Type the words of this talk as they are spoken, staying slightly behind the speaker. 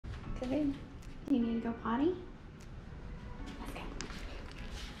Good. Do you need to go potty? Let's go.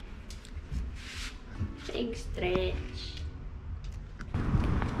 Big stretch.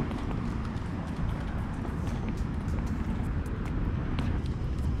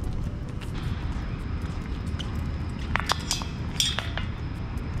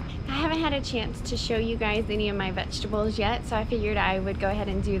 I haven't had a chance to show you guys any of my vegetables yet, so I figured I would go ahead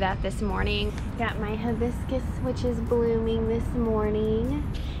and do that this morning. Got my hibiscus, which is blooming this morning.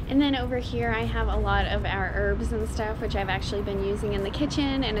 And then over here I have a lot of our herbs and stuff, which I've actually been using in the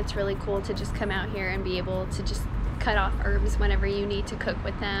kitchen, and it's really cool to just come out here and be able to just cut off herbs whenever you need to cook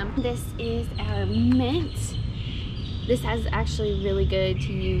with them. This is our mint. This is actually really good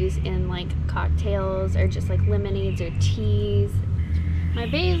to use in like cocktails or just like lemonades or teas. My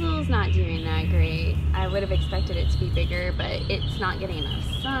basil's not doing that great. I would have expected it to be bigger, but it's not getting enough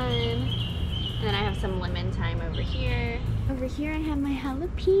sun. And then I have some lemon thyme over here. Over here I have my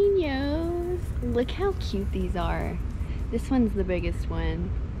jalapenos. Look how cute these are. This one's the biggest one.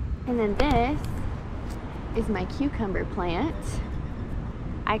 And then this is my cucumber plant.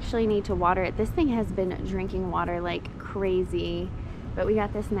 I actually need to water it. This thing has been drinking water like crazy, but we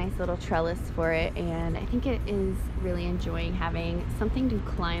got this nice little trellis for it, and I think it is really enjoying having something to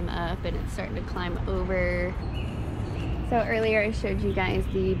climb up, and it's starting to climb over. So earlier I showed you guys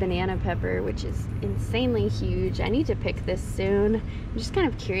the banana pepper, which is insanely huge. I need to pick this soon. I'm just kind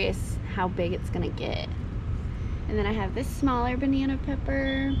of curious how big it's gonna get. And then I have this smaller banana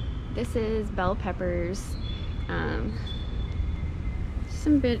pepper. This is bell peppers.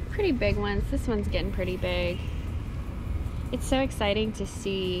 Some pretty big ones. This one's getting pretty big. It's so exciting to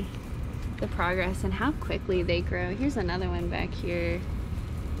see the progress and how quickly they grow. Here's another one back here.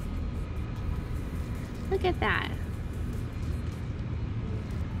 Look at that.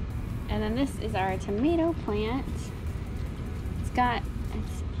 And then this is our tomato plant. It's got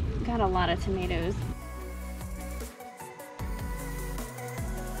a lot of tomatoes.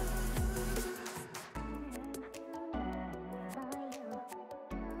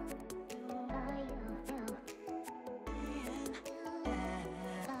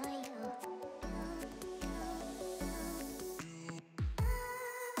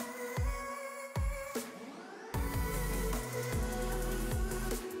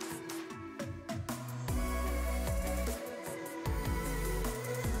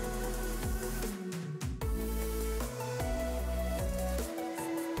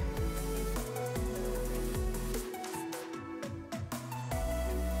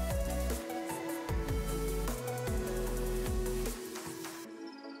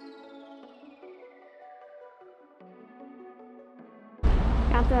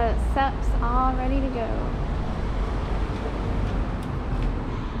 Got the SUPs all ready to go.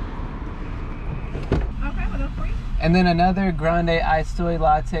 Okay, what else for you? And then another grande iced soy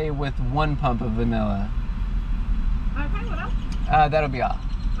latte with 1 pump of vanilla. Okay, what else? That'll be all.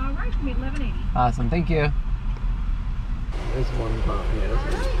 All right, for me, $11.80. Awesome, thank you. There's 1 pump.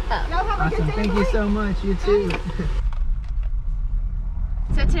 Yeah, Y'all have a good awesome, day. thank you so much. You too.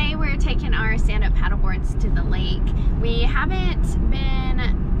 So today we're taking our stand-up paddleboards to the lake. We haven't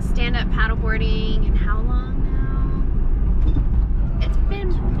been stand-up paddleboarding in how long now? It's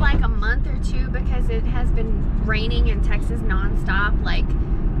been like a month or two because it has been raining in Texas nonstop. Like,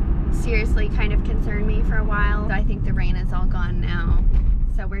 seriously kind of concerned me for a while. I think the rain is all gone now.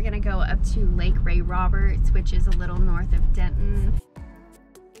 So we're gonna go up to Lake Ray Roberts, which is a little north of Denton.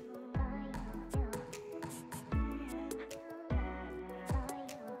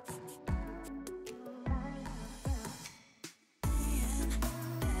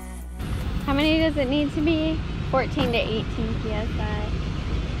 How many does it need to be? 14 to 18 PSI.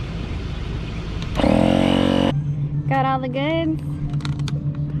 Got all the goods?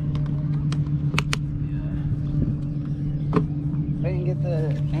 I didn't get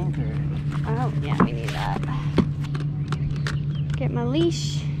the anchor. Oh, yeah, we need that. Get my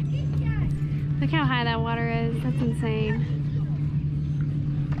leash. Look how high that water is. That's insane.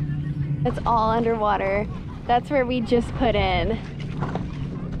 It's all underwater. That's where we just put in.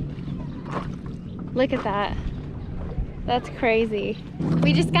 Look at that. That's crazy.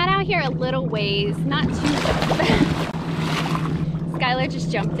 We just got out here a little ways, not too Skyler just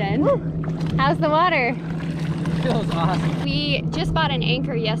jumped in. Woo. How's the water? Feels awesome. We just bought an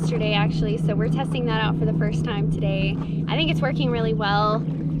anchor yesterday actually, so we're testing that out for the first time today. I think it's working really well.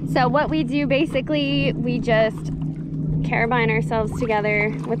 So what we do basically, we just carabine ourselves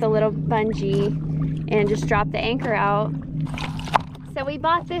together with a little bungee and just drop the anchor out. So we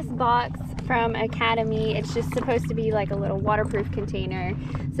bought this box from Academy. It's just supposed to be like a little waterproof container.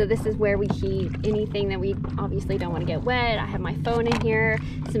 So this is where we keep anything that we obviously don't want to get wet. I have my phone in here,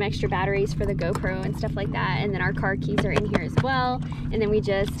 some extra batteries for the GoPro and stuff like that. And then our car keys are in here as well. And then we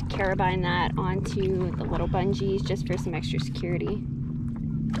just carabine that onto the little bungees just for some extra security.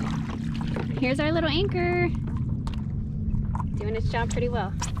 Here's our little anchor. Doing its job pretty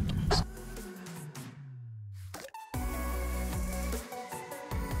well.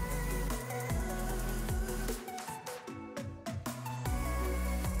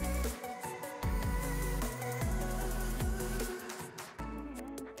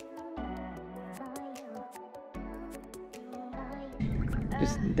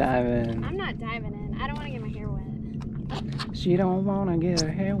 Just dive in. I'm not diving in. I don't want to get my hair wet. She don't want to get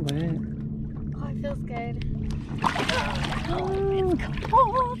her hair wet. Oh, it feels good. Oh, it's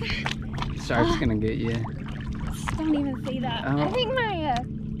cold. Shark's gonna get you. Don't even say that. Oh. I think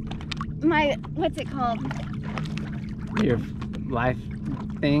my what's it called? Your life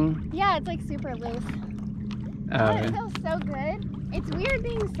thing? Yeah, it's like super loose. Oh, it feels so good. It's weird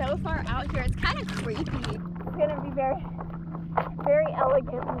being so far out here. It's kind of creepy. It's gonna be very, very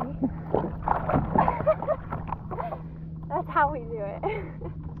elegantly. That's how we do it.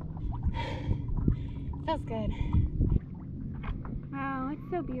 Feels good. Wow, it's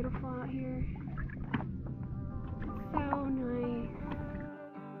so beautiful out here. So nice.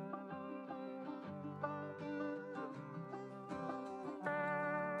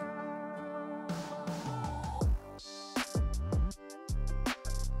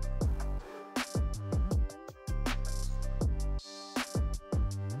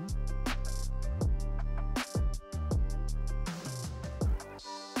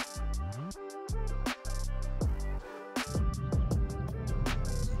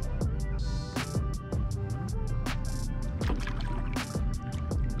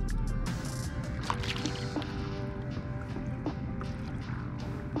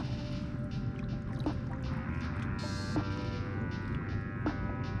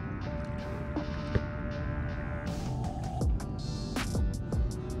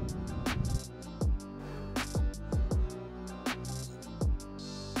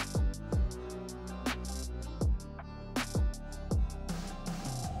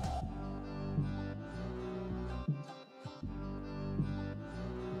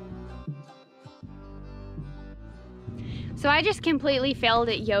 So I just completely failed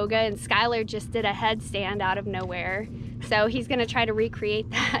at yoga, and Skyler just did a headstand out of nowhere. So he's gonna try to recreate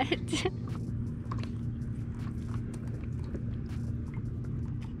that.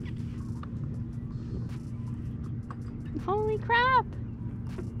 Holy crap!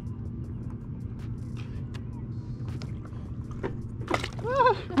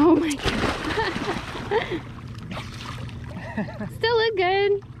 Oh my god. Still look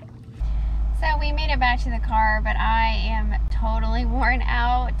good. So we made it back to the car, but I am totally worn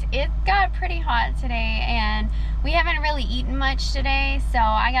out. It got pretty hot today, and we haven't really eaten much today, so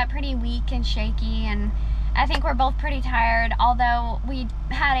I got pretty weak and shaky, and I think we're both pretty tired, although we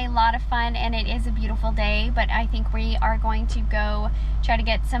had a lot of fun and it is a beautiful day. But I think we are going to go try to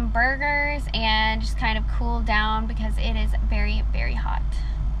get some burgers and just kind of cool down because it is very, very hot.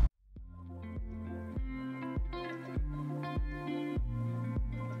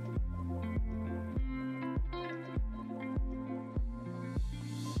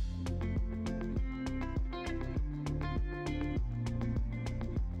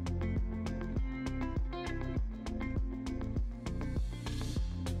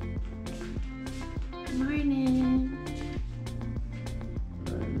 Morning.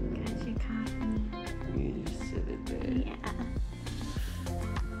 Got your coffee. You just sit it there. Yeah.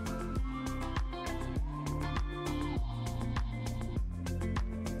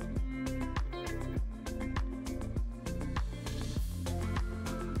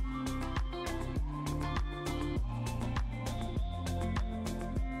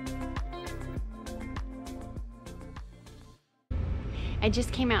 I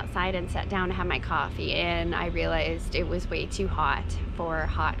just came outside and sat down to have my coffee, and I realized it was way too hot for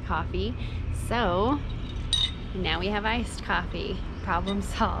hot coffee. So now we have iced coffee. Problem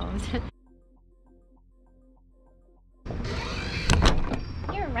solved.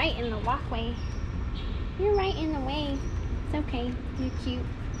 You're right in the walkway. You're right in the way. It's okay. You're cute.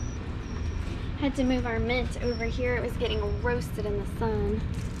 Had to move our mint over here. It was getting roasted in the sun.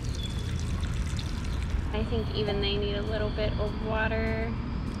 I think even they need a little bit of water.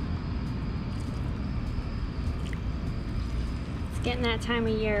 It's getting that time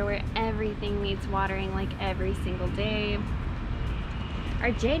of year where everything needs watering, like every single day.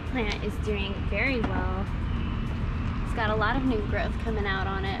 Our jade plant is doing very well. It's got a lot of new growth coming out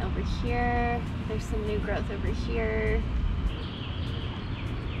on it over here. There's some new growth over here.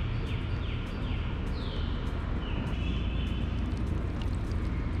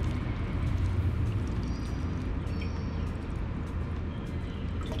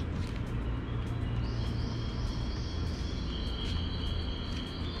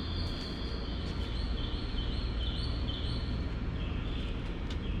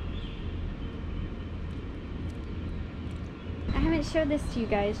 I haven't showed this to you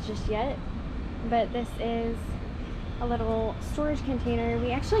guys just yet, but this is a little storage container.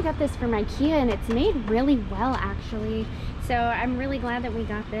 We actually got this from IKEA and it's made really well actually. So I'm really glad that we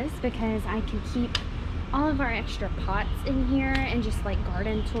got this because I can keep all of our extra pots in here and just like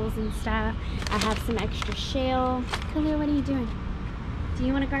garden tools and stuff. I have some extra shale. Khalil, what are you doing? Do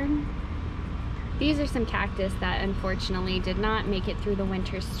you want to garden? These are some cactus that unfortunately did not make it through the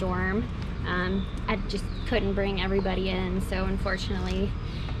winter storm. I just couldn't bring everybody in, so unfortunately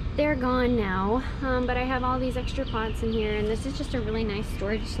they're gone now. But I have all these extra pots in here, and this is just a really nice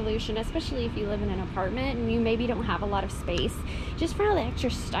storage solution, especially if you live in an apartment and you maybe don't have a lot of space, just for all the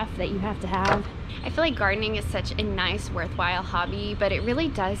extra stuff that you have to have. I feel like gardening is such a nice, worthwhile hobby, but it really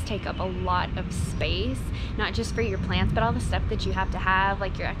does take up a lot of space, not just for your plants, but all the stuff that you have to have,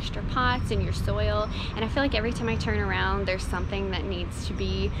 like your extra pots and your soil. And I feel like every time I turn around, there's something that needs to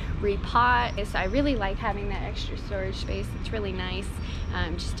be repot. So I really like having that extra storage space. It's really nice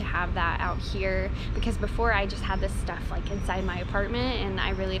just to have that out here, because before I just had this stuff like inside my apartment, and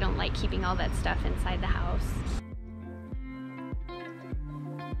I really don't like keeping all that stuff inside the house.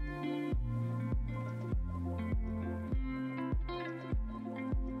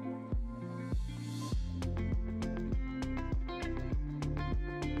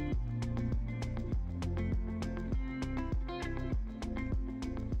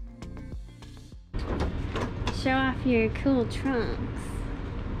 Show off your cool trunks.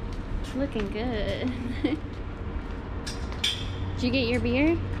 Looking good. Did you get your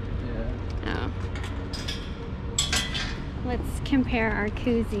beer? Yeah. Oh. Let's compare our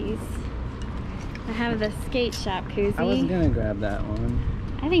koozies. I have the skate shop koozie. I was gonna grab that one.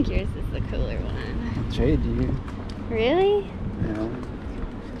 I think yours is the cooler one. I'll trade you. Really? Yeah.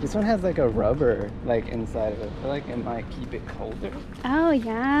 This one has like a rubber like inside of it. I feel like it might keep it colder. Oh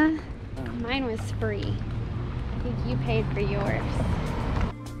yeah. Mine was free. I think you paid for yours.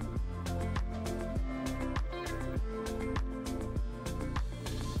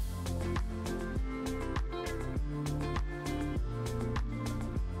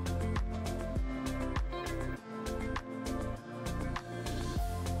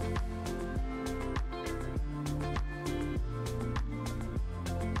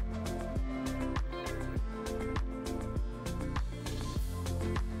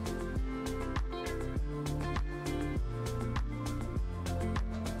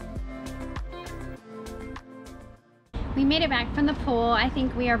 We made it back from the pool. I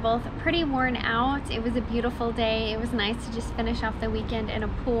think we are both pretty worn out. It was a beautiful day. It was nice to just finish off the weekend in a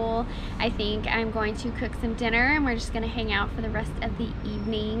pool. I think I'm going to cook some dinner and we're just gonna hang out for the rest of the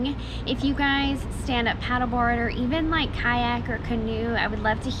evening. If you guys stand up paddleboard or even like kayak or canoe, I would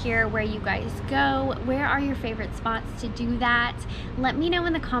love to hear where you guys go. Where are your favorite spots to do that? Let me know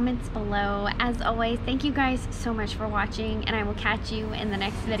in the comments below. As always, thank you guys so much for watching, and I will catch you in the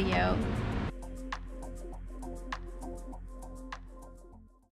next video.